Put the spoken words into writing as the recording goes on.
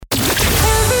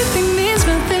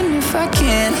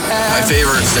My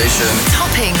favourite station.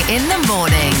 Topping in the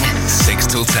morning. 6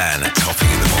 till 10,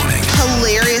 Topping in the morning.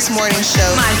 Hilarious morning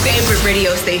show. My favourite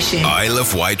radio station. Isle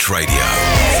of Wight Radio.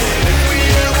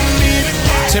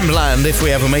 Timbaland, If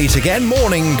We Ever Meet Again.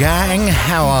 Morning, gang.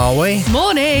 How are we?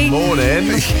 Morning. Morning.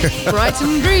 Bright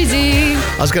and breezy.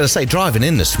 I was going to say, driving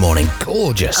in this morning,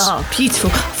 gorgeous. Oh, beautiful.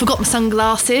 Forgot my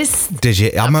sunglasses. Did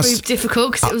you? That proved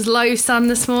difficult because it was low sun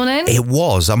this morning. It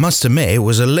was. I must admit, it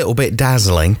was a little bit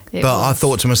dazzling. It but was. I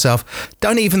thought to myself,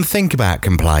 don't even think about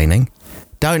complaining.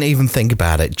 Don't even think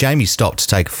about it. Jamie stopped to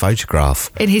take a photograph.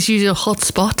 In his usual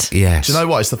hotspot. Yes. Do you know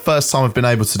what? It's the first time I've been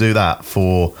able to do that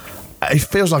for... It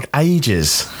feels like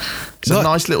ages. It's What? a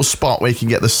nice little spot where you can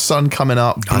get the sun coming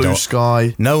up, blue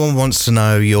sky. No one wants to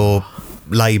know your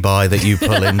lay-by that you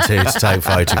pull into to take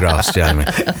photographs, Jamie.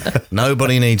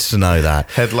 Nobody needs to know that.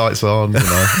 Headlights on, you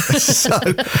know.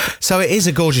 So it is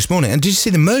a gorgeous morning. And did you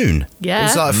see the moon? Yeah.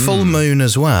 It's like a full moon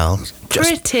as well.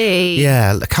 Pretty.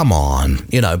 Yeah, come on.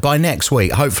 You know, by next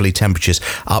week, hopefully temperatures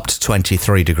up to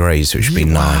 23 degrees, which would be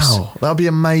nice. Wow, that'll be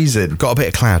amazing. Got a bit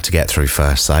of cloud to get through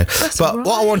first, though. But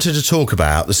what I wanted to talk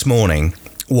about this morning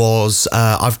was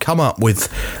I've come up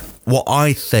with what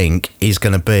I think is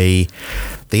going to be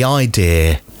the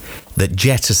idea that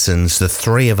jettisons the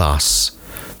three of us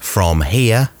from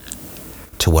here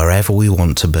to wherever we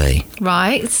want to be.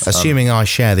 Right. Assuming I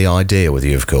share the idea with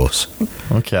you, of course.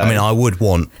 Okay. I mean, I would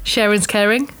want Sharon's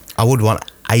caring.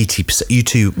 80%. You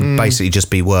two basically just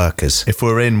be workers. If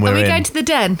we're in, we're Are we in. going to the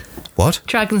den? What?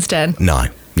 Dragon's Den. No.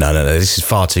 This is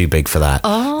far too big for that.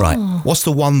 Oh. Right. What's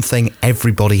the one thing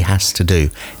everybody has to do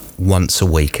once a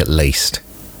week at least?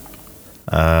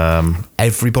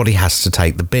 Everybody has to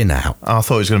take the bin out. I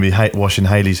thought it was going to be washing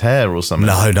Hayley's hair or something.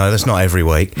 No, that's not every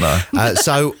week. No.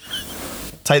 So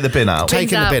Take the bin out. taking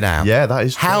the out. bin out. Yeah, that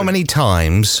is true. How many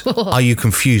times are you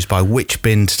confused by which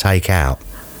bin to take out?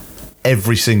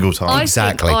 Every single time.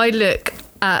 Exactly. I think I look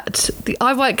at the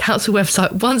Isle of Wight Council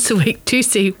website once a week to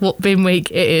see what bin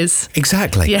week it is.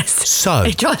 Exactly. Yes. So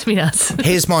It drives me nuts.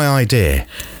 here's my idea.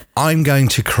 I'm going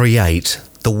to create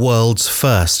the world's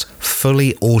first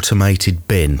fully automated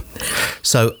bin.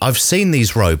 So I've seen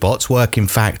these robots work in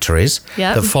factories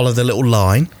Yep. that follow the little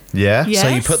line. Yeah? Yeah. So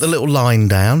you Yes. put the little line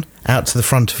down out to the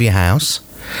front of your house.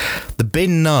 The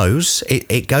bin knows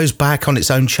it goes back on its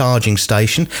own charging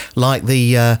station, like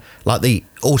the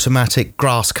automatic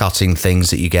grass cutting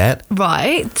things that you get,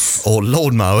 Right. or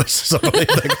lawnmowers, as I believe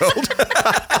they're called.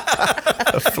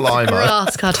 A fly mower.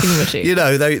 Grass cutting machine. You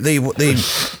know,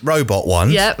 the robot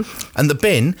ones. Yep. And the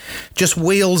bin just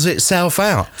wheels itself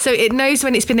out. So it knows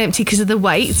when it's been empty because of the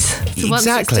weight. So once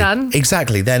it's done,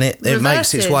 Exactly. Then it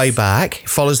makes its Reverses. way back,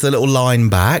 follows the little line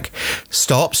back,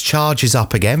 stops, charges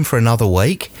up again for another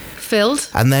week, filled.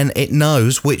 and then it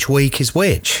knows which week is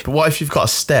which. But what if you've got a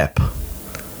step?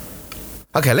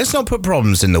 Okay, let's not put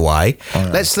problems in the way.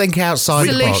 right. Let's think outside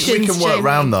the box. Solutions. We can work Jamie.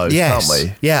 around those, Yes. can't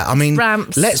we? Yeah, I mean,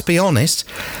 Ramps. let's be honest.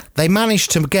 They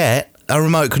managed to get a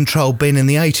remote control bin in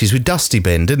the 80s with Dusty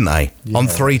Bin, didn't they? On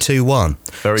 321.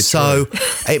 Very So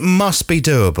it must be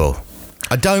doable.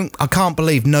 I can't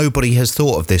believe nobody has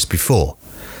thought of this before.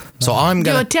 So I'm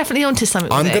You're going to definitely onto something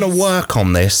with I'm this. going to work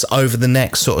on this over the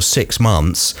next sort of 6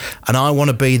 months, and I want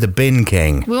to be the bin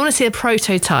king. We want to see a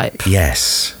prototype.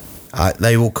 Yes.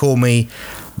 They will call me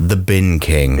the bin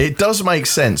king. It does make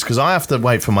sense because I have to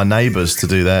wait for my neighbours to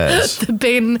do theirs. The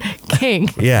bin king.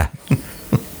 Yeah.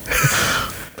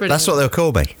 Brilliant. That's what they'll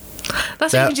call me.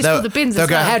 That's what you can just call the bins They'll as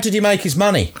go, well. how did you make his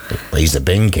money? Well, he's the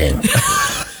bin king.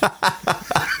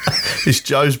 It's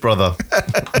Joe's brother.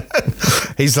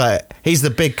 He's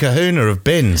the big kahuna of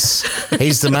bins.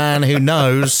 He's the man who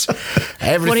knows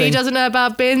everything. What he doesn't know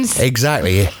about bins.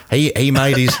 Exactly. He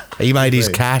made his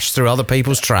cash through other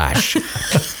people's trash.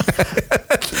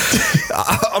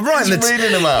 I'm writing He's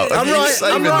reading them out.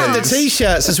 I'm writing the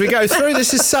t-shirts as we go through.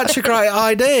 This is such a great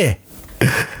idea.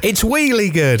 It's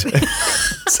wheelie good.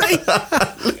 See?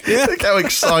 Look how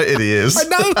excited he is. I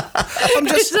know.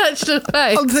 It's such a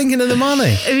face. I'm thinking of the money.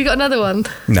 Have you got another one?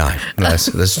 No,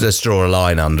 let's draw a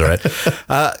line under it.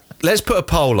 Let's put a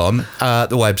poll on the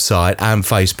website and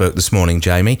Facebook this morning,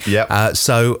 Jamie. Yep.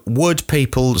 So, would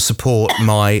people support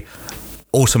my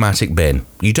automatic bin?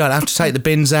 You don't have to take the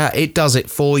bins out. It does it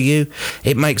for you.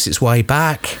 It makes its way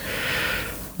back.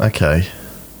 Okay.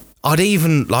 I'd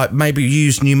even like maybe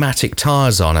use pneumatic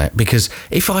tyres on it, because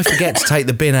if I forget to take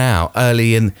the bin out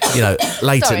early in,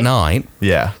 late Sorry. at night,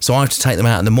 Yeah. so I have to take them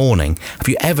out in the morning. Have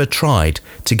you ever tried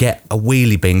to get a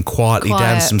wheelie bin quietly down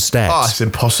Quiet. some steps? Oh, it's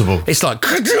impossible. It's like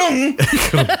ka-dung,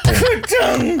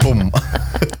 ka-dung. Boom.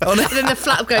 And then the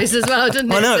flap goes as well,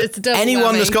 doesn't it? I know. It's a double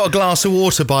Anyone whammy. that's got a glass of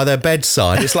water by their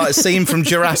bedside, it's like a scene from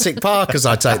Jurassic Park as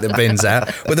I take the bins out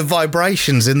with the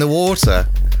vibrations in the water.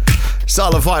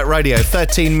 Isle of Wight Radio,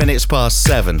 13 minutes past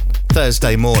 7,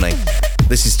 Thursday morning.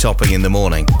 This is Topping in the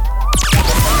Morning.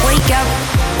 Wake up,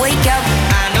 wake up.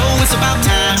 I know it's about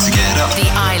time to get up. The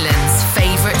island's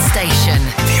favourite station.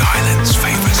 The island's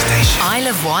favourite station. Isle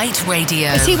of Wight Radio.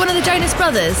 Is he one of the Jonas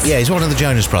Brothers? Yeah, he's one of the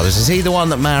Jonas Brothers. Is he the one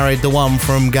that married the one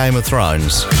from Game of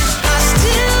Thrones?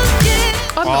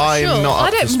 I'm not I'm sure. not up I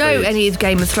to don't know speed. any of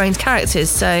Game of Thrones characters,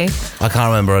 so I can't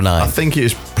remember her name. I think it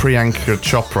was Priyanka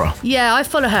Chopra. yeah, I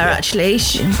follow her actually.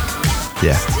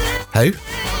 Yeah. Who?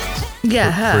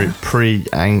 Yeah, her.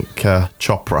 Priyanka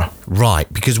Chopra.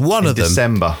 Right, because one In of them...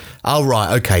 December. Oh,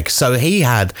 right, okay. So he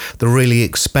had the really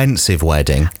expensive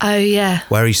wedding Oh yeah.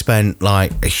 where he spent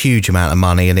like a huge amount of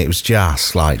money and it was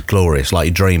just like glorious, like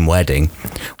your dream wedding.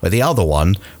 Where the other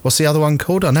one, what's the other one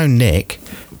called? I know Nick,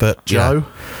 but Joe?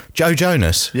 Joe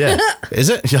Jonas. Yeah. Is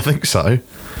it? Yeah, I think so.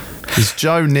 It's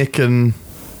Joe, Nick, and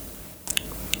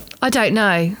I don't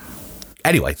know.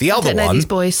 Anyway, the other don't know one, these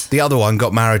boys. the other one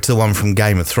got married to the one from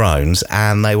Game of Thrones,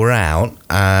 and they were out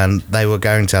and they were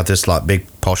going to have this like big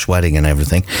posh wedding and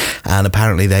everything. And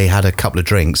apparently they had a couple of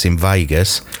drinks in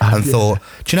Vegas and thought,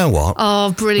 do you know what?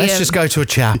 Oh, brilliant. Let's just go to a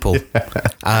chapel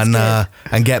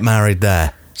and get married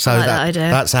there. So I like that idea.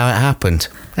 that's how it happened.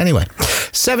 Anyway,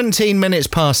 17 minutes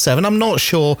past 7. I'm not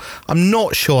sure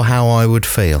how I would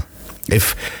feel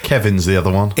if Kevin's the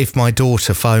other one. my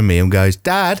daughter phoned me and goes,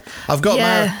 Dad, I've got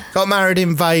Yeah. got married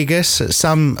in Vegas at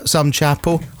some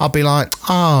chapel. I'd be like,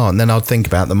 oh, and then I'd think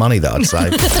about the money that I'd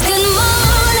save.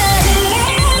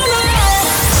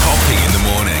 Topping in the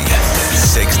morning,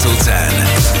 6 till 10.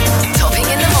 Topping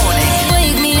in the morning.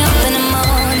 Wake me up in the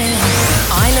morning.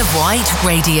 Isle of Wight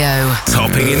Radio.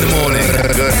 Topping in the morning.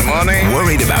 Good morning.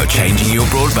 Worried about changing your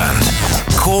broadband?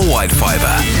 Call White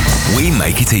Fibre. We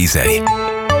make it easy.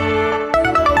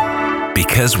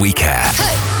 Because we care.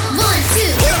 1, 2.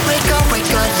 Wake up,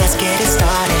 let's get it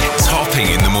started. Topping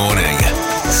in the morning,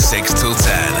 6 till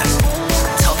 10.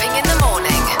 Topping in the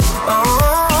morning.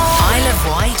 Isle of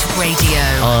Wight Radio.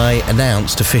 I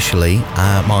announced officially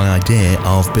my idea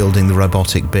of building the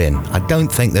robotic bin. I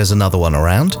don't think there's another one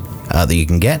around that you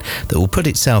can get that will put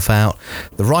itself out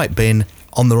the right bin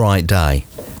on the right day.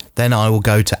 Then I will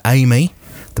go to Amy,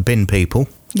 the bin people,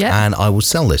 Yeah. and I will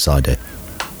sell this idea.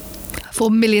 For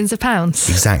millions of pounds.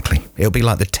 Exactly. It'll be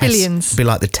like the Billions. It'll be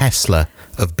like the Tesla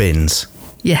of bins.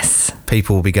 Yes.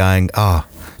 People will be going, do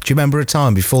you remember a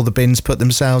time before the bins put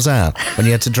themselves out when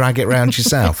you had to drag it round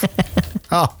yourself?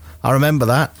 Oh, I remember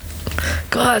that.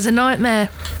 God, that was a nightmare.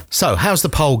 So, how's the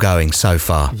poll going so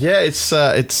far? Yeah, it's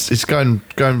going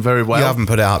very well. You haven't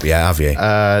put it up yet, have you?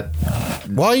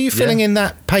 Why are you filling in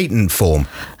that patent form?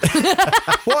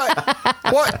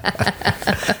 What?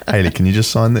 Hayley, can you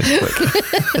just sign this quick?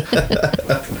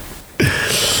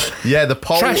 Yeah, the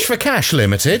poll. Trash for Cash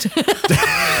Limited.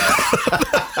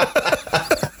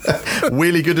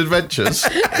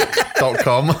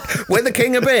 WheelieGoodAdventures.com. We're the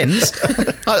king of bins.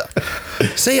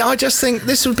 See, I just think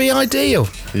this would be ideal.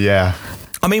 Yeah.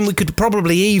 I mean, we could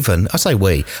probably even,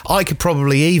 I could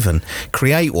probably even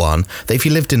create one that if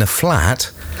you lived in a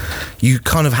flat, you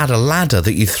kind of had a ladder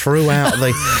that you threw out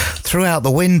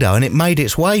the window and it made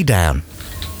its way down.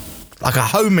 Like a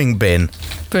homing bin.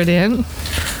 Brilliant.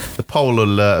 The poll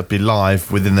will be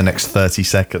live within the next 30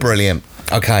 seconds. Brilliant.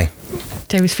 Okay.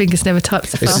 David's fingers never type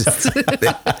so fast.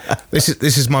 This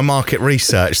is my market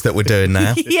research that we're doing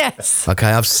now. Yes. Okay,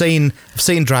 I've seen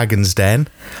Dragon's Den.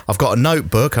 I've got a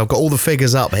notebook. I've got all the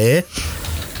figures up here.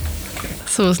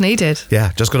 That's all's needed.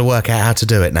 Yeah, just got to work out how to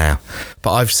do it now.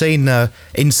 But I've seen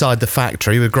Inside the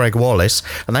Factory with Greg Wallace,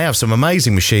 and they have some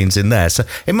amazing machines in there, so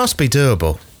it must be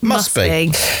doable. Must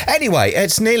be. Anyway,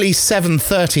 it's nearly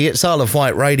 7:30. It's Isle of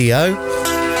Wight Radio. Yo,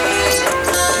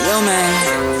 man.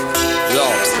 Yo,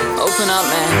 open up,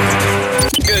 man.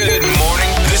 Good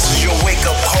morning. This is your wake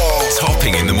up call.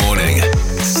 Topping in the morning,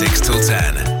 6 till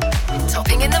 10.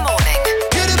 Topping in the morning.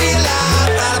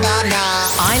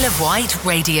 Isle of Wight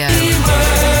Radio.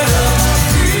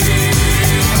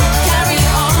 Carry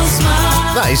on, smile.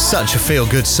 That is such a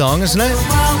feel-good song, isn't it?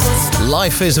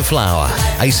 Life is a Flower,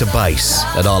 Ace of Base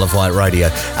at Isle of Wight Radio.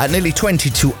 At nearly 20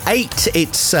 to 8,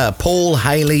 it's Paul,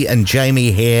 Hayley and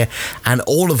Jamie here, and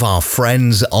all of our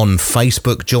friends on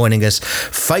Facebook joining us.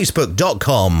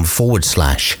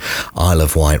 Facebook.com/Isle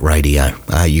of Wight Radio.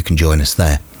 You can join us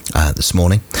there this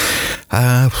morning.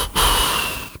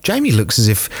 Jamie looks as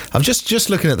if... I'm just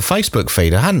looking at the Facebook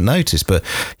feed. I hadn't noticed, but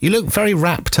you look very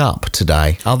wrapped up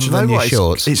today, other than your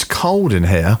shorts. It's cold in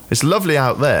here. It's lovely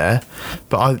out there,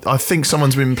 but I think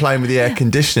someone's been playing with the air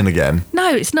conditioning again.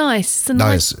 No, it's nice. It's a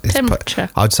nice temperature.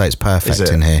 I'd say it's perfect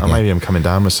in here. Oh, maybe I'm coming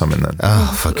down with something then.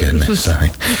 Oh, for goodness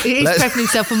sake. He's prepping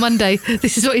himself for Monday.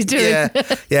 This is what he's doing.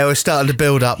 Yeah, we're starting to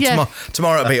build up. Yeah.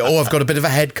 Tomorrow it'll be, I've got a bit of a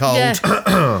head cold. Yeah.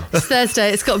 It's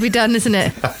Thursday. It's got to be done, isn't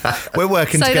it? We're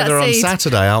working Sow together that on seed.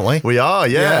 Saturday, aren't we? We are,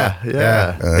 yeah.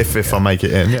 If I make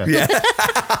it in, yeah.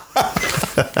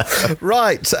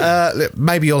 Right,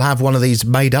 maybe you'll have one of these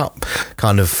made-up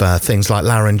kind of things like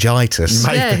laryngitis.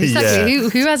 Maybe, Yeah, exactly. yeah.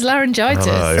 Who has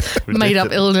laryngitis? Made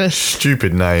up illness.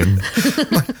 Stupid name.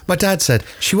 My dad said,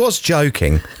 she was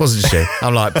joking, wasn't she?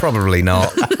 I'm like, probably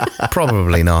not.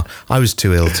 Probably not. I was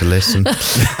too ill to listen.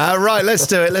 Right, let's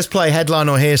do it. Let's play Headline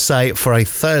or Hearsay for a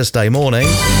Thursday morning.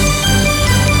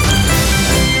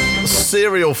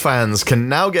 Cereal fans can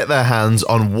now get their hands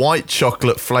on white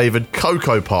chocolate flavoured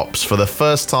Cocoa Pops for the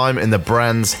first time in the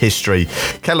brand's history.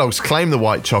 Kellogg's claim the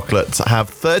white chocolate to have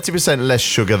 30% less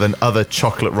sugar than other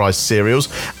chocolate rice cereals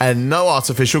and no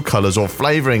artificial colours or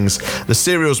flavourings. The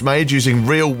cereal's made using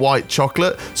real white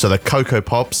chocolate, so the Cocoa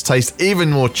Pops taste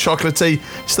even more chocolatey.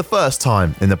 It's the first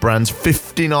time in the brand's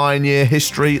 59-year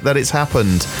history that it's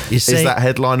happened. You see- is that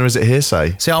headline or is it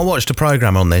hearsay? See, I watched a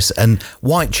programme on this, and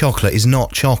white chocolate is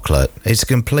not chocolate. It's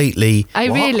completely... Oh,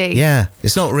 really? Yeah,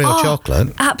 it's not real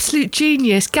chocolate. Absolute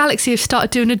genius. Galaxy have started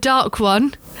doing a dark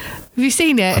one. Have you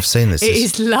seen it? I've seen this. It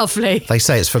is lovely. They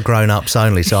say it's for grown-ups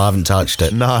only, so I haven't touched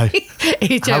it. No. I How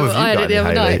have you had got it the it,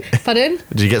 other Hayley? night. Pardon?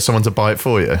 Did you get someone to buy it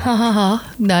for you?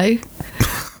 No.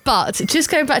 But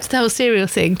just going back to the whole cereal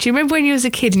thing, do you remember when you was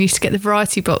a kid and you used to get the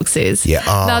variety boxes? Yeah.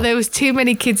 Oh. Now, there was too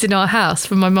many kids in our house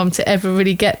for my mum to ever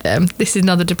really get them. This is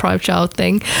another deprived child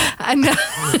thing. And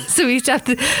so we used to have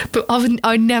to... But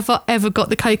I never, ever got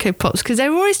the Cocoa Pops because they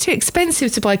were always too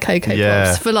expensive to buy Cocoa Yeah.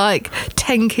 Pops for like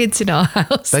 10 kids in our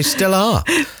house. They still are.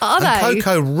 Are and they?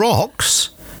 Cocoa Rocks,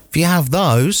 if you have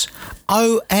those,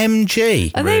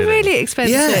 OMG. Are they really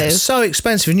expensive? Yeah, so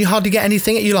expensive, and you hardly get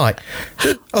anything that you like.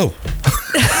 Oh,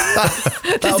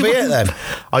 that'll be it then.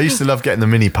 I used to love getting the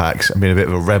mini packs and being a bit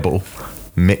of a rebel.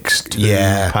 Mixed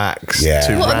packs. Yeah.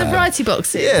 Too What are the random. variety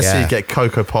boxes? Yeah, so Yeah. you get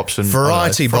Cocoa Pops and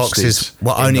Variety Frosties boxes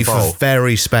were in only the bowl. for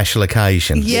very special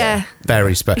occasions. Yeah.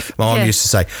 Very special. My mum Yeah. used to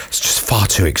say, it's just far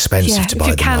too expensive Yeah, to if buy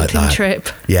your them like camping that. trip,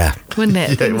 Yeah. wouldn't it?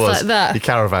 Yeah, Things it was. like that. Your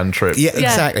caravan trip. Yeah,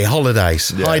 exactly.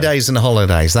 Holidays. Yeah. High days and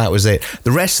holidays. That was it.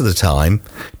 The rest of the time,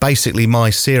 basically, my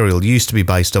cereal used to be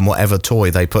based on whatever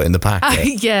toy they put in the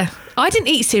packet. Yeah. I didn't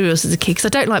eat cereals as a kid because I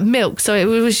don't like milk, so it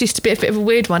was just a bit of a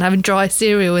weird one having dry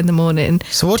cereal in the morning.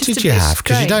 So what Just did a you bit have?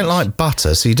 Because you don't strange. like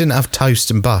butter, so you didn't have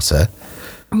toast and butter.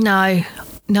 No,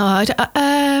 I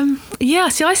don't, yeah.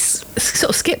 See, I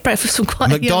sort of skipped breakfast from quite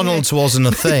a young McDonald's age. wasn't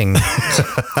a thing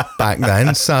back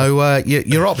then, so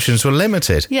your options were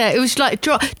limited. Yeah, it was like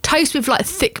toast with like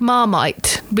thick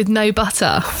Marmite with no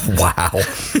butter. Wow.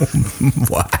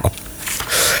 Wow.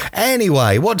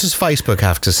 Anyway, what does Facebook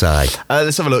have to say?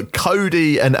 Let's have a look.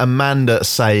 Cody and Amanda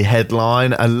say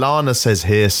headline. Alana says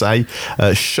hearsay.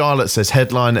 Charlotte says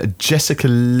headline. Jessica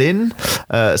Lynn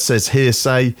says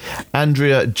hearsay.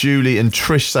 Andrea, Julie and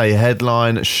Trish say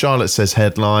headline. Charlotte says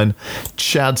headline.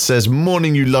 Chad says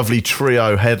morning you lovely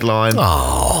trio headline.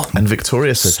 Oh, And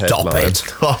Victoria says Stop headline. it.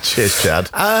 Oh, cheers, Chad.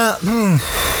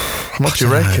 What do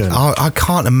you reckon? I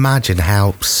can't imagine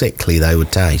how sickly they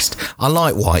would taste. I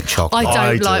like white chocolate. I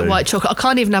don't I like do. white chocolate. I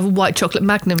can't even have a white chocolate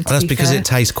Magnum. To That's be because fair. it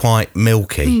tastes quite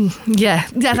milky. Yeah,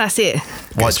 that's it.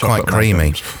 White It's quite chocolate creamy.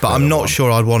 Magnums. But I'm not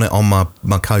sure I'd want it on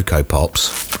my Cocoa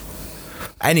Pops.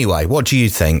 Anyway, what do you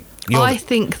think? I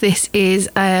think this is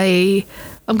I'm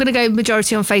going to go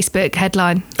majority on Facebook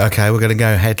headline. Okay, we're going to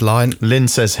go headline. Lynn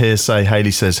says hearsay.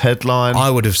 Hayley says headline.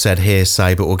 I would have said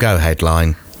hearsay, but we'll go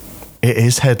headline. It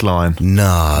is headline.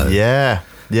 No. Yeah.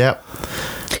 Yep.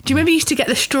 Do you remember you used to get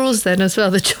the straws then as well,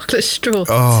 the chocolate straws?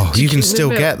 Oh, you To can keep the still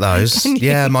milk? get those. Can you?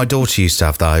 Yeah, my daughter used to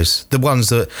have those. The ones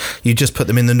that you just put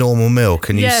them in the normal milk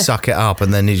and you Yeah. suck it up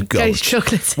and then you got... Goes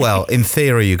chocolatey. Well, in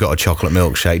theory, you got a chocolate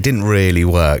milkshake. Didn't really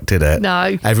work, did it?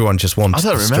 No. Everyone just wanted I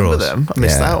don't the remember straws. them. I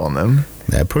missed Yeah. out on them.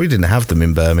 Yeah, probably didn't have them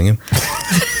in Birmingham.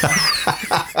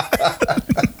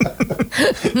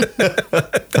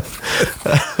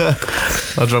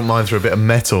 I drank mine through a bit of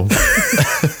metal.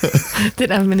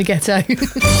 Didn't have them in the ghetto.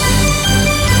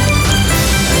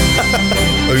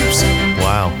 Oops.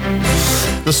 Wow.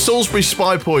 The Salisbury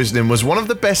spy poisoning was one of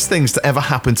the best things to ever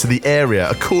happen to the area,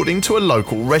 according to a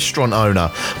local restaurant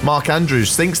owner. Mark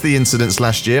Andrews thinks the incidents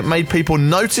last year made people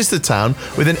notice the town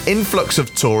with an influx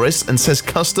of tourists and says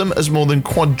custom has more than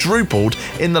quadrupled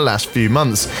in the last few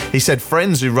months. He said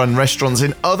friends who run restaurants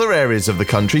in other areas of the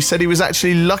country said he was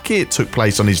actually lucky it took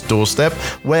place on his doorstep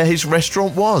where his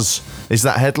restaurant was. Is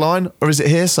that headline or is it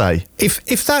hearsay?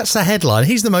 If that's the headline,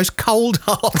 he's the most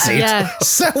cold-hearted, Yeah.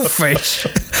 selfish.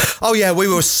 Oh yeah, we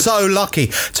were so lucky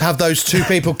to have those 2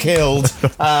 people killed.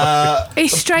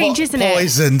 It's strange, isn't it?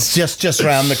 Poisoned just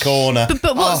round the corner.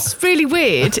 But what's really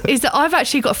weird is that I've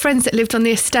actually got friends that lived on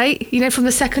the estate, you know, from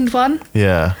the second one.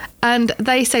 Yeah. And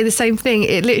they say the same thing.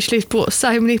 It literally has brought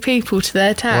so many people to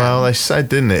their town. Well, they said,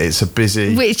 didn't it? It's a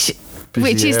busy... which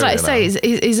is, like I say,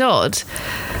 area is odd.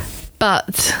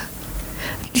 But...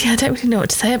 yeah, I don't really know what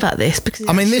to say about this because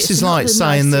I mean, this is like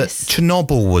saying that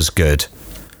Chernobyl was good.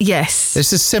 Yes,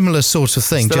 It's a similar sort of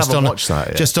thing, Still just haven't on watched that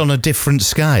yet. just on a different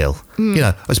scale. You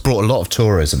know, it's brought a lot of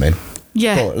tourism in.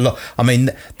 yeah. Brought a lot. I mean,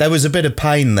 there was a bit of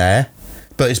pain there,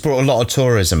 but it's brought a lot of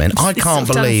tourism in. I It's can't sort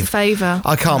of done us a believe. favour,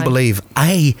 I can't right? believe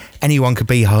anyone could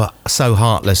be so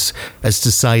heartless as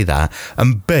to say that,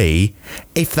 and B,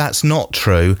 if that's not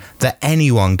true, that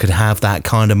anyone could have that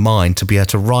kind of mind to be able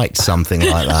to write something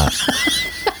like that.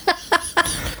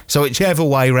 So whichever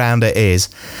way round it is,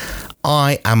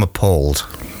 I am appalled.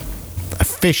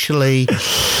 Officially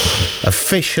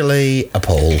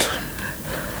appalled.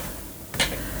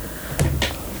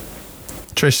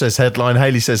 Trish says headline,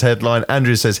 Hayley says headline,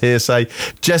 Andrew says hearsay,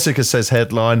 Jessica says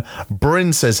headline,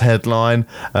 Bryn says headline,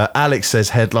 Alex says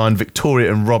headline,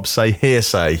 Victoria and Rob say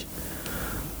hearsay.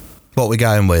 What are we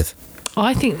going with?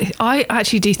 I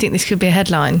actually do think this could be a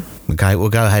headline. Okay, we'll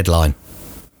go headline.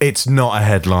 It's not a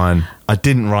headline. I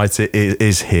didn't write it. It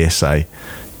is hearsay.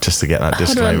 Just to get that Hold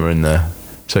disclaimer on. in there.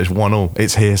 So it's 1-1.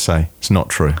 It's hearsay. It's not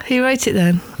true. Who wrote it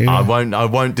then? I won't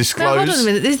No, disclose. hold on a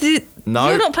minute. No.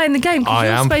 You're not playing the game because I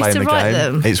you're am supposed playing to the write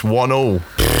game. them. It's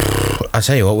 1-1. I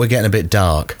tell you what, we're getting a bit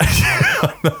dark.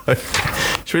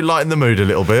 Should we lighten the mood a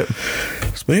little bit?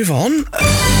 Let's move on.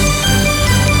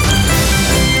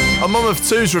 A mum of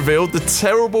two's revealed the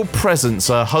terrible presents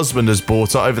her husband has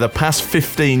bought her over the past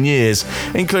 15 years,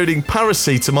 including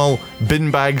paracetamol,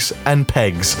 bin bags and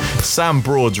pegs. Sam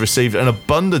Broads received an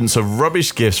abundance of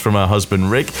rubbish gifts from her husband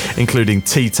Rick, including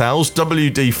tea towels,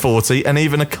 WD-40 and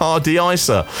even a car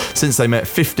de-icer. Since they met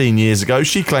 15 years ago,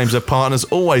 she claims her partner's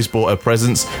always bought her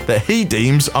presents that he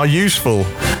deems are useful.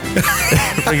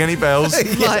 Ring any bells?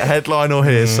 Is it headline or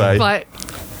hearsay? Right.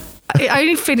 It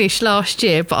only finished last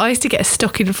year, but I used to get a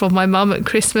stocking from my mum at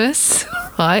Christmas,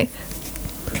 right?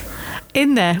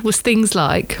 In there was things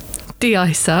like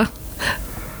de-icer,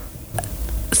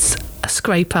 a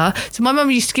scraper. So my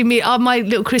mum used to give me, my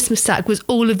little Christmas sack was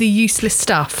all of the useless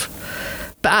stuff,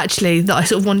 but actually that I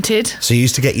sort of wanted. So you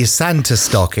used to get your Santa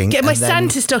stocking. Get my and then-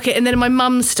 Santa stocking and then my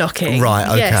mum's stocking. Right,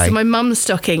 okay. Yeah, so my mum's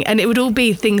stocking, and it would all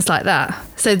be things like that.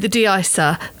 So the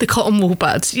de-icer, the cotton wool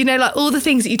buds, you know, like all the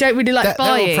things that you don't really like They're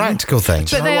buying. all practical things.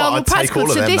 But You know they what? are all I'd take practical. all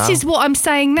of So them this now. is what I'm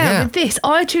saying now Yeah. with this.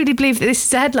 I truly believe that this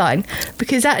is a headline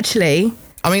because actually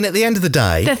I mean, at the end of the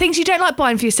day... they're things you don't like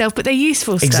buying for yourself, but they're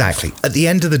useful stuff. Exactly. At the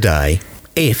end of the day,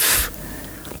 if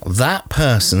that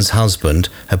person's husband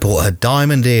had bought her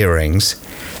diamond earrings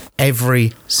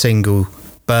every single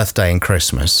birthday and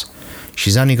Christmas,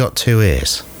 she's only got 2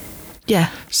 ears. Yeah.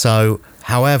 So,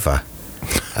 however,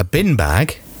 a bin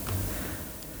bag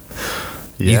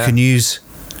you Yeah. can use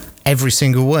every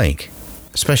single week,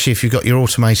 especially if you've got your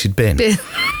automated bin.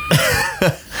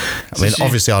 I mean,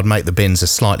 obviously, I'd make the bins a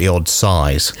slightly odd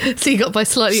size. So you got to buy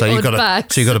slightly So you've odd got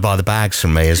bags. to buy the bags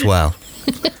from me as well.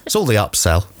 It's all the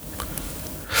upsell.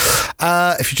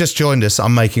 If you just joined us,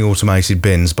 I'm making automated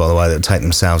bins, by the way, that take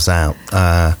themselves out.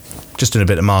 Just doing a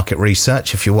bit of market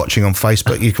research. If you're watching on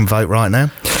Facebook, you can vote right now.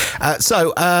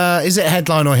 So, is it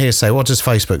headline or hearsay? What does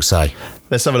Facebook say?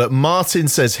 Let's have a look. Martin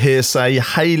says hearsay.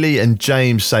 Hayley and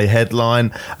James say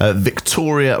headline.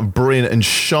 Victoria, Bryn and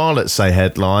Charlotte say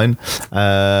headline.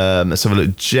 Let's have a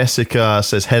look. Jessica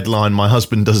says headline. My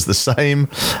husband does the same.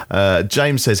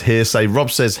 James says hearsay.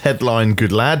 Rob says headline.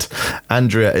 Good lad.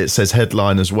 Andrea, it says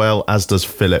headline as well, as does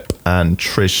Philip and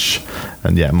Trish.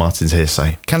 And yeah, Martin's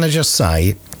hearsay. Can I just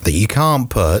say that you can't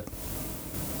put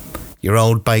your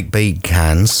old baked bean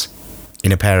cans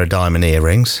in a pair of diamond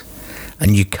earrings,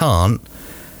 and you can't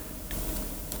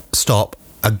stop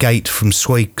a gate from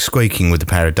squeaking with a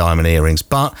pair of diamond earrings.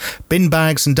 But bin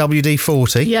bags and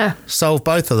WD-40. Yeah. Solve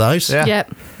both of those. Yeah.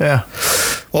 Yep. Yeah.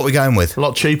 What are we going with? A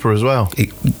lot cheaper as well.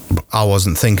 I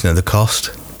wasn't thinking of the cost.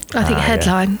 I think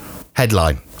headline.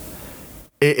 Headline.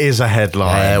 It is a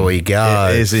headline. There we go.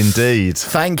 It is indeed.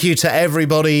 Thank you to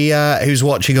everybody who's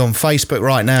watching on Facebook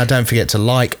right now. Don't forget to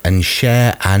like and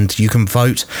share, and you can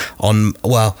vote on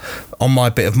my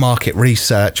bit of market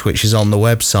research, which is on the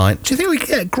website. Do you think we can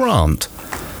get a grant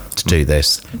to do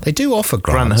this? They do offer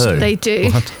grants. Grant who? They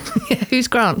do. Yeah, who's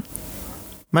Grant?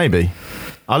 Maybe.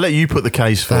 I'll let you put the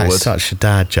case That forward. is such a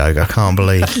dad joke. I can't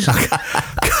believe.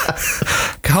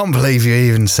 Can't believe you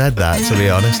even said that, to be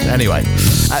honest. Anyway,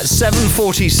 at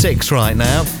 7:46 right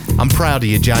now. I'm proud of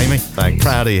you, Jamie. Thanks.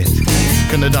 Proud of you.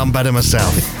 Couldn't have done better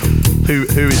myself. Who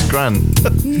is Grant?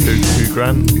 who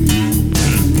Grant?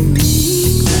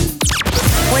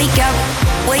 Wake up,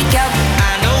 wake up.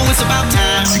 I know it's about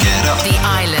time to get up. The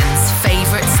island's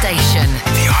favourite station.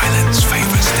 The island's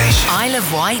favourite station. Isle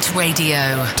of Wight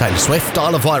Radio. Taylor Swift,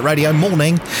 Isle of Wight Radio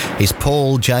Morning. It's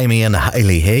Paul, Jamie and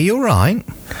Hayley here. You all right?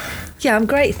 Yeah, I'm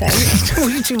great, thanks.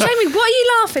 Jamie, what are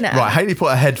you laughing at? Right, Hayley put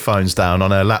her headphones down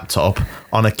on her laptop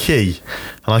on a key,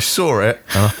 and I saw it,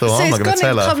 and I thought, So I'm not it's going gone to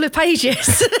tell in a her. couple of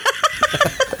pages.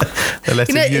 The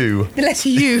letter U. The letter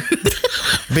U.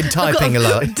 Been typing a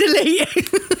lot. Delete.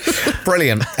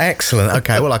 Brilliant. Excellent.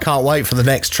 Okay, well, I can't wait for the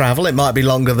next travel. It might be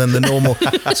longer than the normal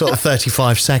sort of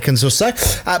 35 seconds or so.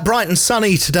 Bright and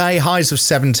sunny today, highs of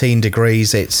 17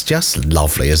 degrees. It's just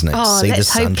lovely, isn't it? Oh, to see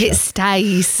let's the hope sunshine. it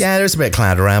stays. Yeah, there's a bit of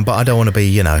cloud around, but I don't want to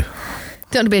be, Don't want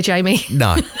to be a Jamie.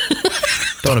 no.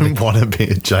 Don't want to be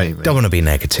a Jamie. Don't want to be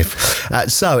negative.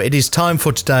 So it is time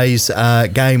for today's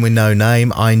game with no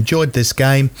name. I enjoyed this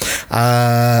game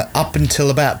up until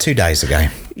about 2 days ago.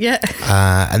 Yeah.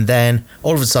 And then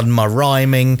all of a sudden my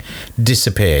rhyming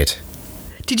disappeared.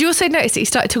 Did you also notice that you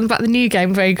started talking about the new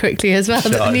game very quickly as well?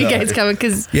 That the I new know. game's coming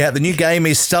because Yeah, the new game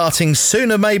is starting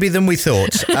sooner maybe than we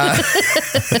thought.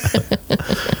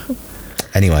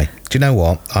 Anyway, do you know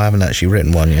what? I haven't actually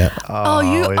written one yet.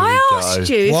 I asked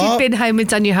you if What? you'd been home and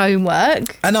done your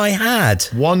homework. And I had.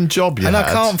 One job you And had.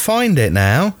 I can't find it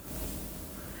now.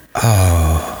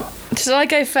 Shall I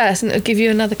go first and it'll give you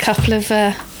another couple of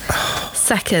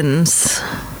seconds?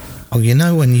 Oh, you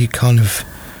know when you kind of...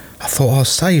 I thought I'll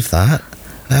save that.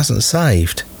 It hasn't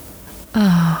saved.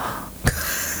 Oh.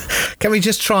 Can we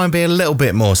just try and be a little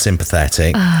bit more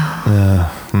sympathetic?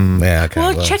 Yeah, okay.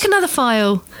 Well, check another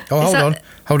file. Oh, Is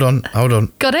hold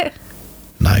on. Got it?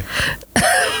 No.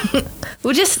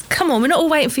 Well, just come on. We're not all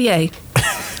waiting for you.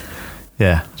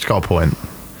 Yeah, she's got a point.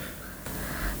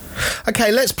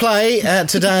 Okay, let's play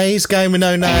today's game with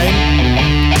no name.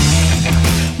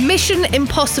 Mission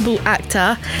Impossible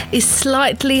actor is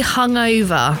slightly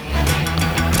hungover.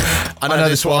 I know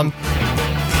this one.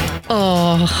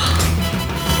 Oh,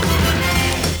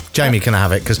 Jamie can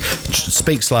have it because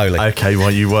speak slowly. Okay, well,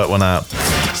 you work one out.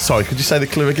 Sorry, could you say the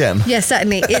clue again? yeah,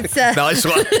 certainly. It's Nice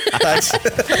one. Thanks.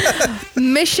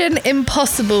 Mission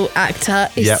Impossible actor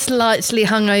is Yep. slightly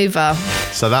hungover.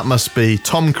 So that must be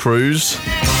Tom Cruise,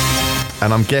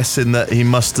 and I'm guessing that he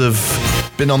must have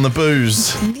been on the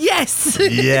booze. Yes.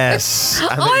 Yes,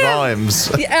 and I it am-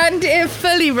 rhymes. And it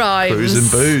fully rhymes. Cruise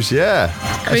and booze, yeah.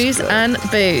 Cruise and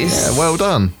booze. Yeah, well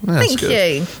done. Yeah, that's Thank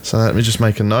good. you. So let me just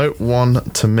make a note. One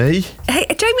to me. Hey,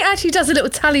 Jamie actually does a little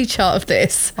tally chart of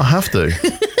this. I have to.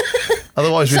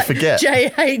 Otherwise, we forget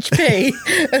JHP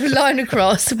of line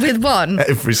across with one.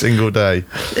 every single day.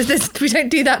 We don't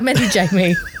do that many,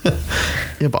 Jamie.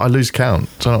 Yeah, but I lose count.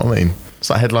 Do you know what I mean? It's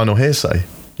like headline or hearsay.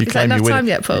 You Is that enough you win. time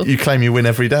yet, Paul? You claim you win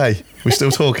every day. We're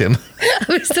still talking.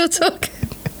 We're still talking.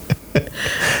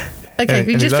 Okay, Any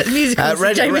we just luck? put the music on so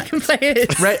ready- Jamie can play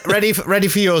it. Ready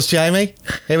for yours, Jamie?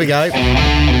 Here we go.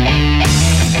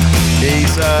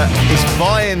 He's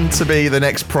vying to be the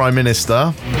next Prime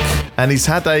Minister, and he's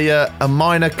had a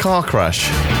minor car crash.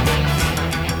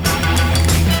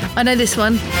 I know this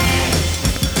one.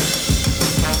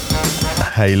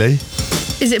 Hayley.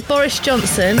 Is it Boris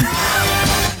Johnson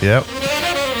Yep.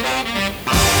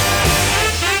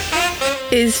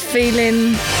 is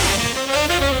feeling...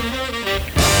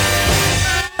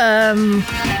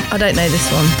 I don't know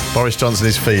this one. Boris Johnson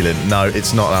is feeling. No,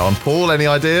 it's not that one. Paul, any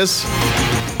ideas?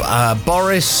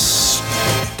 Boris...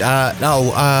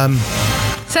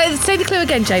 Say the clue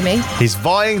again, Jamie. He's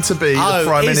vying to be the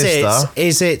Prime Minister.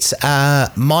 Is it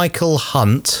Michael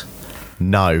Hunt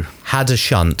No. had a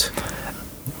shunt?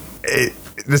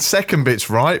 The second bit's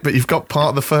right, but you've got part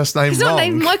of the first name He's wrong. not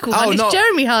named Michael Hunt, it's not-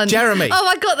 Jeremy Hunt. Jeremy. Oh,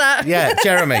 I got that. Yeah,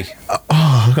 Jeremy.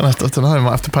 I'm gonna have to, I don't know. I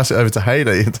might have to pass it over to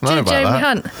Hayley to know about Jeremy that.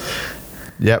 Hunt.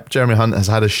 Yep, Jeremy Hunt has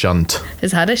had a shunt.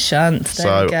 Has had a shunt. There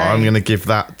So we go. I'm going to give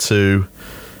that to...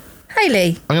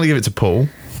 Hayley. I'm going to give it to Paul.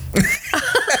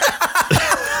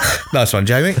 Nice one,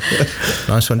 Jamie.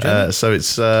 Nice one, Jamie. So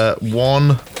it's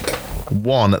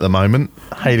 1-1 at the moment.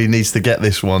 Hayley needs to get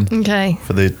this one. Okay.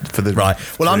 For the Right.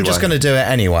 Well, I'm just going to do it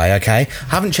anyway, okay?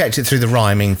 Haven't checked it through the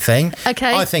rhyming thing.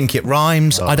 Okay. I think it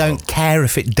rhymes. I don't care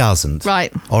if it doesn't.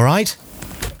 Right. All right?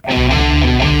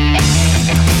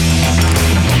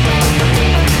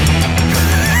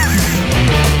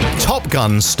 Top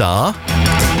Gun star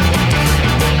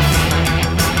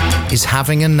is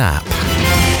having a nap.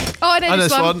 Oh, I know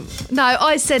this one. No,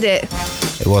 I said it.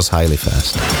 It was Hayley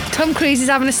first. Tom Cruise is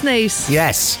having a snooze.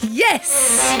 Yes.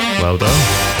 Yes. Well done.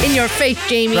 In your face,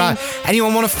 Jamie. Right.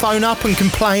 Anyone want to phone up and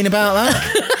complain about that?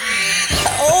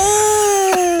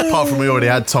 Apart from we already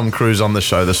had Tom Cruise on the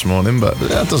show this morning, but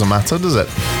that doesn't matter, does it?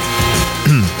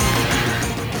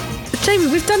 Jamie,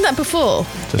 we've done that before.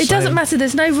 It doesn't saying. matter.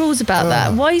 There's no rules about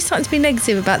that. Why are you starting to be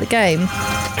negative about the game?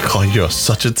 God, you're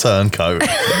such a turncoat.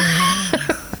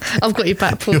 I've got your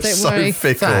back, Paul. You're Don't so worry.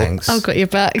 fickle. Thanks. I've got your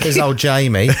back. Here's old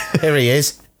Jamie. Here he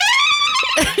is.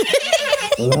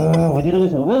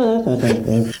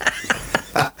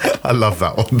 I love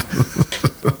that one.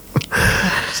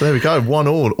 So there we go.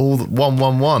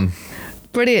 1-1.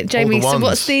 Brilliant, Jamie. So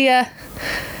what's the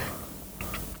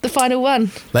final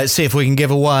one? Let's see if we can give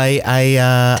away a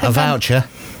 £10. voucher.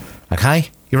 Okay?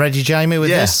 You ready, Jamie, with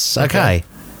Yeah, this? okay.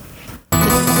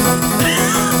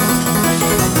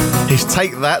 He's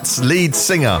Take That's lead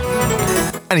singer.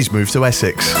 And he's moved to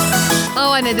Essex.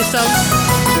 Oh, I know this song.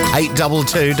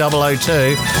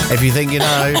 822002, if you think you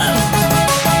know.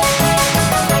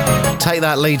 Take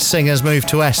That lead singer's moved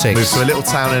to Essex. Moved to a little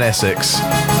town in Essex.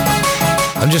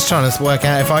 I'm just trying to work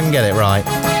out if I can get it right.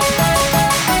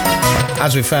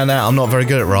 As we found out, I'm not very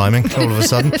good at rhyming all of a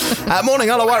sudden. Morning,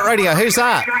 Hello White Radio. Who's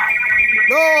that?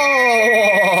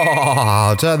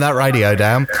 Oh, turn that radio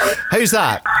down. Who's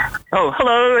that? Oh,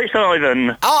 hello, it's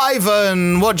Ivan.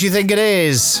 Ivan, what do you think it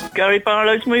is? Gary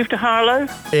Barlow's moved to Harlow.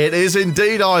 It is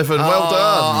indeed, Ivan. Well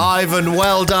done. Ivan,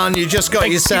 well done. You just got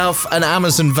yourself an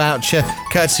Amazon voucher,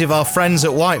 courtesy of our friends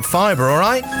at White Fibre, all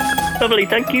right? Lovely,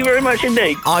 thank you very much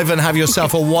indeed. Ivan, have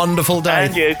yourself a wonderful day.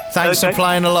 And you. Thanks for Okay.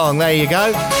 playing along. There you go.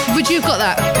 Would you have got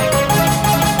that?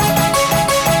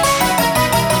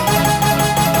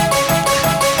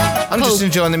 I'm Paul, just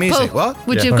enjoying the music. Paul, What?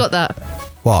 Would you have got that?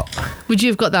 What? Would you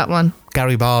have got that one?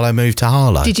 Gary Barlow moved to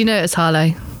Harlow? Did you know it was Harlow?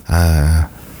 No.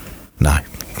 No.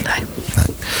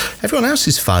 Everyone else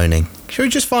is phoning. Should we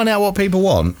just find out what people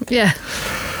want? Yeah.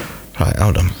 Right,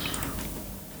 hold on.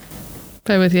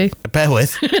 Bear with you. Bear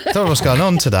with. Don't know what's going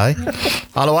on today.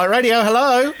 Hello, White Radio.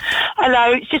 Hello.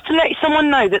 Hello, it's just to let someone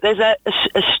know that there's a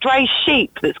stray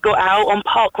sheep that's got out on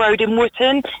Park Road in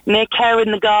Wootton near Care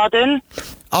in the Garden.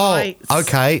 Oh, Right.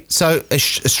 okay. So a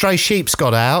stray sheep's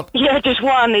got out. Yeah, just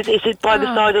one. It's by the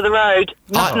side of the road.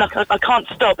 Nothing. I can't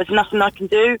stop. There's nothing I can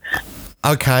do.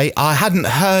 Okay, I hadn't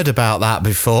heard about that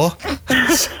before.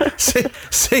 see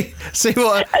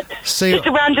what? See. Just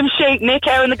a random sheep near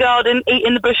Care in the Garden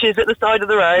eating the bushes at the side of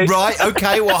the road. Right.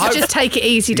 Okay. Well, So just take it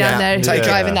easy down there if you're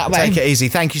driving that way. Take it easy.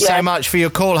 Thank you so Yeah. much for your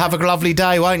call. Have a lovely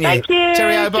day, won't you? Thank you.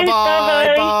 Cheerio. Bye Cheers, bye.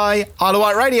 bye. Bye. Isle of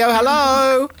Wight Radio.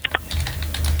 Hello.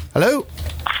 Hello.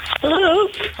 Hello,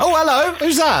 Oh, hello.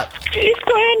 Who's that? it's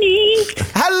Granny.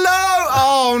 Hello.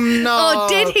 Oh no. Oh,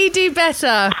 did he do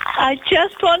better? I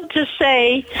just want to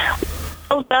say,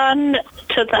 well done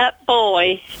to that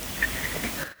boy.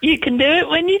 You can do it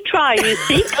when you try, you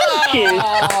see, can't you?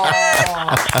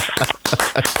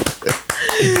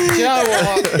 Do you know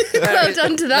what? Well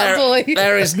done to that boy.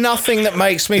 There is nothing that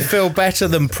makes me feel better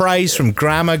than praise from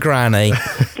Grandma Granny.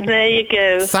 There you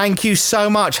go. Thank you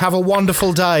so much. Have a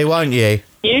wonderful day, won't you?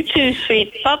 You too,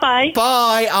 sweet. Bye-bye.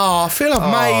 Bye. Oh, I feel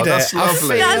I've made that's it.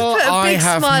 lovely. I That's feel put a I big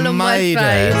have smile on my made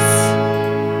face.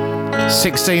 it.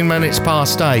 16 minutes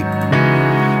past 8.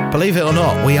 Believe it or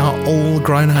not, we are all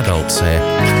grown adults here.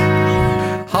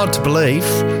 Hard to believe,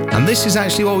 and this is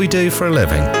actually what we do for a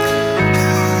living.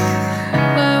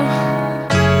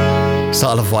 Well,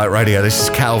 Style of White Radio, this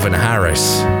is Calvin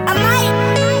Harris.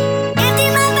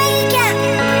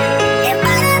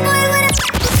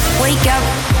 Wake up,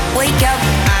 wake up.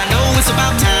 I know it's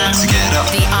about time to get up.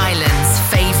 The island's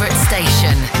favourite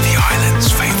station. The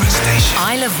island's favourite station.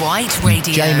 Isle of Wight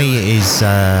Radio. Jamie is,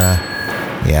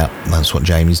 yeah, that's what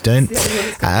Jamie's doing.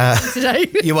 today.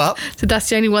 You up? So that's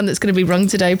the only one that's going to be wrong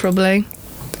today, probably.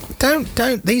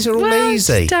 Don't. These are all Well,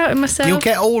 easy. just doubting myself. You'll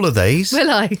get all of these.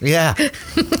 Will I? Yeah.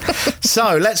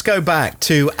 So let's go back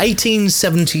to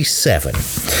 1877.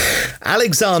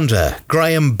 Alexander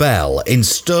Graham Bell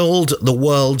installed the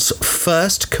world's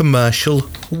first commercial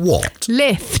what?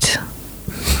 Lift.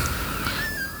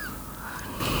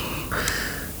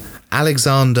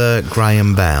 Alexander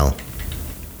Graham Bell.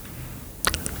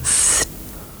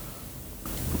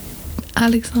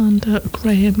 Alexander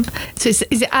Graham. So is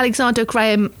it Alexander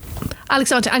Graham?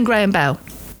 Alexander and Graham Bell.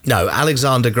 No,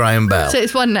 Alexander Graham Bell. So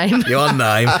it's one name. Your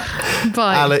name.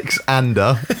 Right.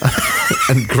 Alexander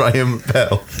and Graham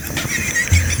Bell.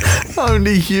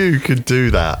 Only you could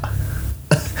do that.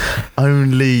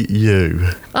 Only you.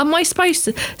 Am I supposed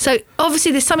to? So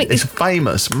obviously there's something. It's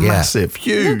famous, massive,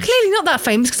 huge. Well, clearly not that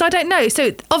famous because I don't know.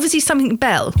 So obviously something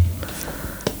Bell.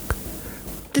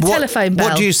 The telephone bell.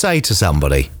 What do you say to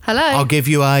somebody? Hello? I'll give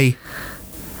you a...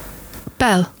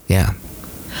 Bell. Yeah.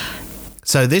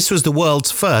 So this was the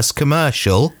world's first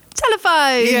commercial...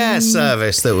 Telephone.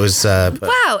 Service that was...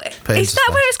 Wow. Is that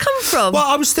where it's come from? Well,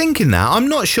 I was thinking that. I'm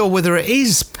not sure whether it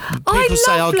is. People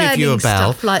say, I'll give you a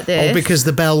bell. Stuff like this. Or because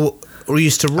the bell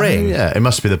used to ring. Yeah, it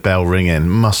must be the bell ringing.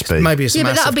 Must be. Maybe it's yeah,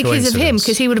 but that massive would be because of him, coincidence.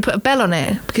 because he would have put a bell on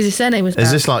it, because his surname was Bell.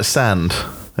 Is this like sand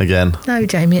again? No,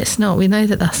 Jamie, it's not. We know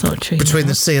that that's not true. Between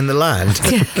the sea and the land.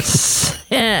 Yes.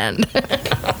 And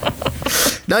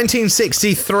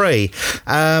 1963.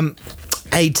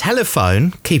 A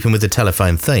telephone, keeping with the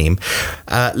telephone theme,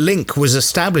 link was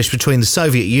established between the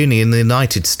Soviet Union and the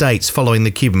United States following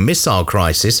the Cuban Missile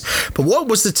Crisis. But what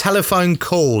was the telephone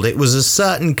called? It was a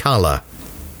certain colour.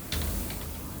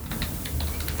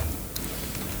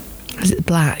 is it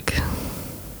black?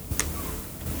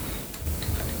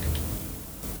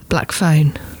 Black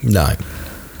phone. No.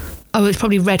 Oh, it's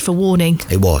probably red for warning.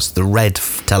 It was the red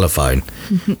telephone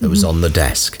that was on the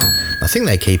desk. I think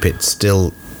they keep it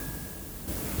still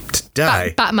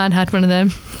today. Batman had one of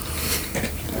them.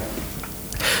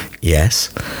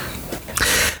 Yes.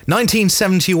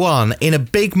 1971, in a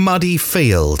big muddy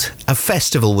field, a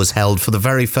festival was held for the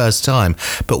very first time.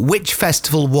 But which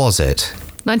festival was it?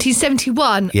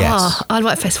 1971? Yes. Oh, Isle of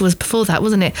Wight Festival was before that,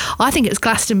 wasn't it? I think it was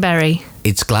Glastonbury.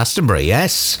 It's Glastonbury,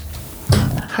 yes.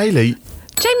 Hayley.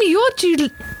 Jamie, you're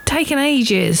taking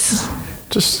ages.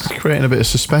 Just creating a bit of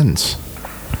suspense.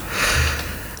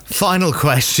 Final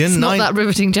question. It's not that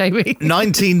riveting, Jamie.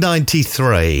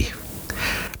 1993.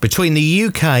 Between the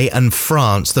UK and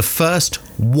France, the first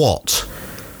what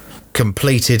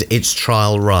completed its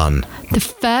trial run? The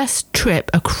first trip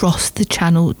across the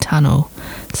Channel Tunnel.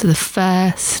 So the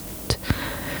first...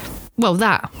 Well,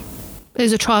 that.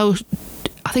 There's a trial...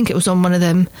 I think it was on one of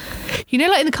them. You know,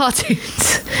 like in the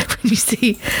cartoons, when you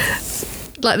see,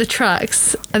 like, the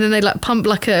tracks, and then they, like, pump,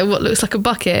 like, what looks like a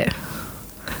bucket,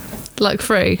 like,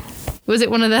 through. Was it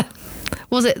one of the...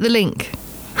 Was it the link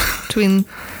between...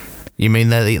 You mean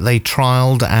they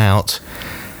trialled out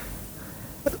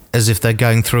as if they're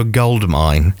going through a gold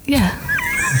mine? Yeah.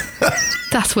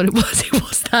 That's what it was. It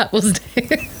was that, wasn't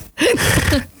it?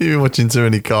 You've been watching too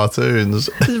many cartoons.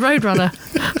 It was Roadrunner.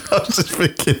 I was just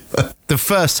thinking that. The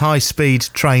first high-speed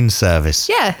train service.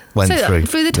 Yeah. Went so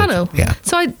through the tunnel. Yeah.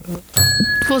 So I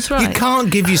was right. You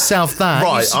can't give yourself that.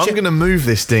 Right, I'm going to move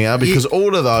this thing out because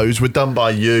all of those were done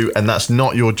by you and that's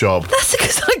not your job. That's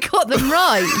because I got them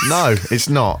right. No, it's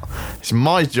not. It's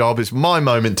my job. It's my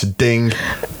moment to ding.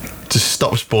 Just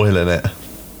stop spoiling it.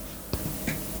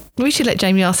 We should let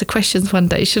Jamie ask the questions one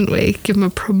day, shouldn't we? Give him a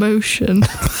promotion.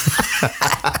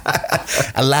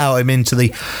 Allow him into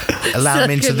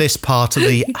this part of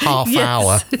the half Yes.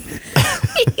 hour.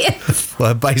 Yes.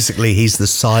 Where basically he's the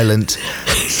silent.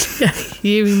 Yeah,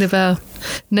 you ring the bell.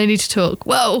 No need to talk.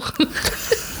 Whoa.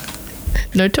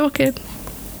 No talking.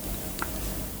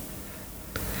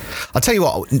 I'll tell you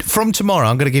what, from tomorrow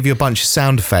I'm going to give you a bunch of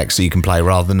sound effects so you can play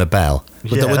rather than a bell.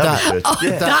 Would Yeah, that, that'd be good. Oh,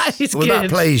 Yeah. that is would good. that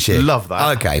please you? Love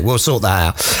that. Okay, we'll sort that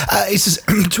out. It's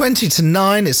 20 to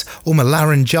 9. It's all my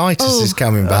laryngitis is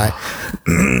coming back.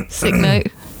 Sick note.